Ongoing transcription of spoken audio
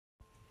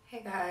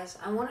Hey guys,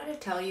 I wanted to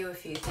tell you a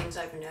few things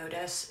I've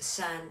noticed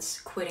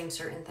since quitting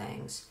certain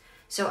things.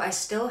 So I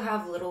still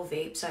have little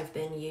vapes I've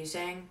been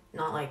using,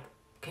 not like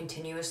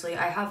continuously.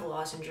 I have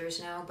lozengers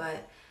now,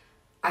 but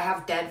I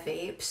have dead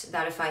vapes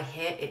that if I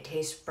hit, it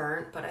tastes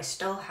burnt, but I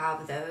still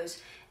have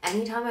those.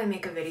 Anytime I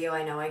make a video,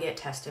 I know I get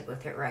tested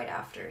with it right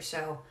after.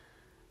 So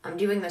I'm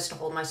doing this to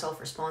hold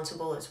myself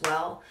responsible as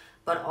well,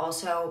 but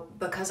also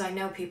because I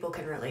know people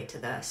can relate to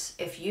this.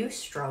 If you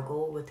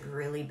struggle with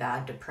really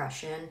bad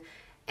depression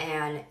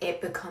and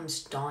it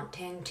becomes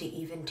daunting to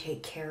even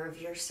take care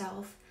of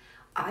yourself,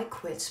 I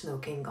quit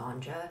smoking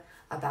ganja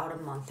about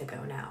a month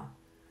ago now.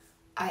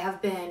 I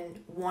have been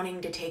wanting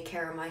to take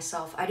care of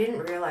myself. I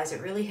didn't realize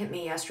it really hit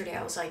me yesterday.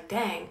 I was like,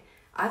 dang,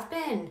 I've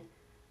been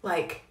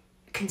like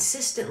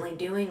consistently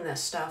doing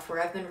this stuff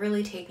where I've been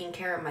really taking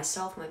care of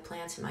myself, my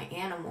plants, and my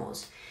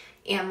animals.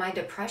 And my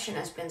depression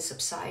has been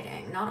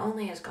subsiding. Not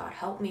only has God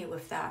helped me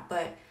with that,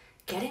 but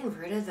getting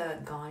rid of the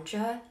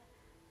ganja,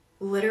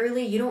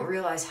 literally, you don't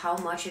realize how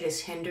much it is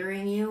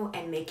hindering you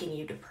and making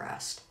you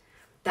depressed.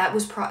 It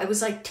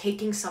was like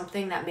taking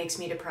something that makes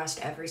me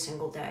depressed every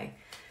single day.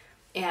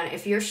 And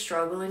if you're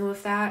struggling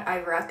with that,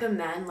 I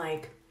recommend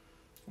like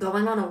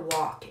going on a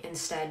walk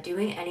instead,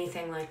 doing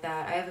anything like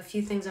that. I have a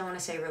few things I want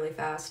to say really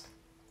fast.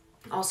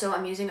 Also,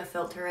 I'm using a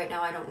filter right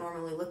now. I don't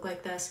normally look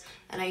like this,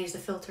 and I used a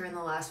filter in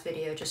the last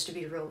video just to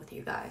be real with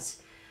you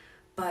guys.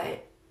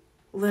 But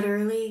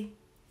literally,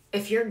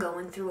 if you're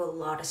going through a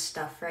lot of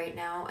stuff right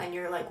now and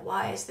you're like,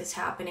 why is this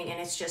happening? And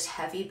it's just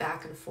heavy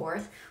back and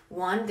forth.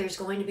 One, there's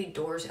going to be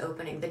doors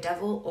opening. The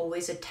devil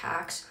always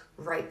attacks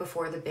right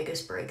before the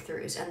biggest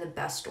breakthroughs, and the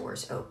best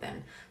doors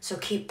open. So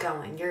keep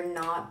going. You're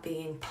not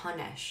being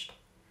punished.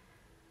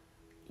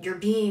 You're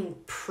being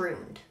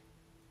pruned.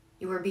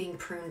 You are being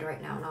pruned right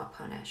now, not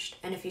punished.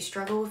 And if you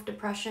struggle with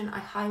depression, I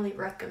highly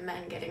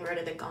recommend getting rid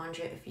of the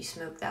ganja if you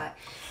smoke that.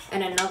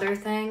 And another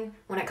thing,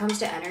 when it comes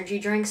to energy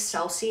drinks,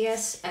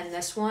 Celsius and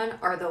this one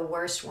are the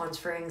worst ones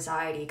for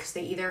anxiety because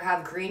they either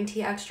have green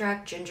tea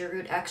extract, ginger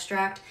root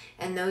extract,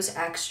 and those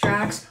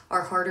extracts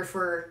are harder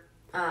for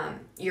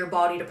your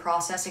body to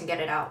process and get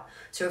it out.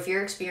 So if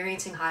you're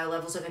experiencing high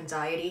levels of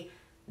anxiety,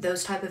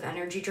 those type of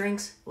energy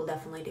drinks will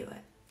definitely do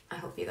it. I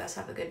hope you guys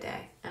have a good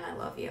day, and I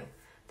love you.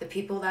 The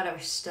people that are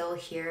still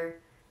here,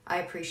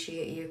 I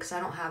appreciate you because I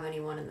don't have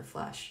anyone in the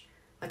flesh.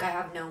 Like, I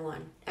have no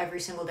one. Every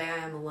single day I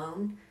am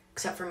alone,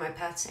 except for my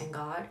pets and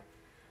God.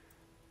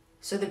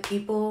 So the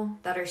people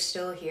that are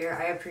still here,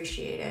 I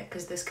appreciate it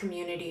because this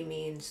community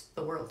means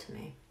the world to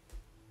me.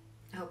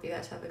 I hope you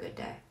guys have a good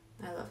day.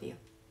 I love you.